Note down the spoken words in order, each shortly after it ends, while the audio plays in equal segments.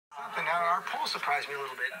Our poll surprised me a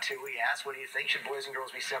little bit, too. We asked, what do you think? Should boys and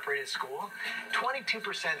girls be separated at school? 22%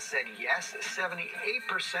 said yes. 78%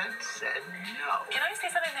 said no. Can I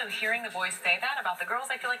say something, though? Hearing the boys say that about the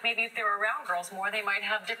girls, I feel like maybe if they were around girls more, they might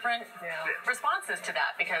have different responses to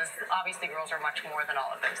that, because obviously girls are much more than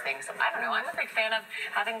all of those things. So I don't know. I'm a big fan of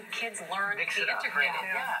having kids learn and be integrated.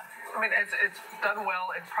 Yeah. I mean, it's done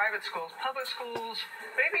well in private schools. Public schools,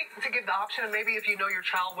 maybe to give the option, and maybe if you know your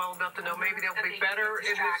child well enough to know maybe they'll be better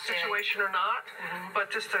in this situation or not.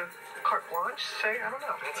 But just to carte blanche, say, I don't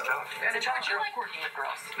know. That's tough. And would you like working with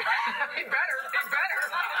girls? He better.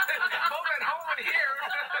 Both at home and here.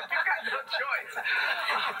 You've got no choice.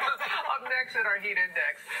 Up next at our Heat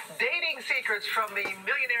Index, dating secrets from the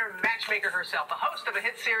millionaire matchmaker herself, the host of a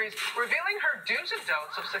hit series revealing her do's and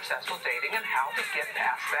don'ts of successful dating and how to get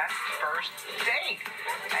past that first date.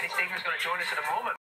 Maddie Staver's going to join us in a moment.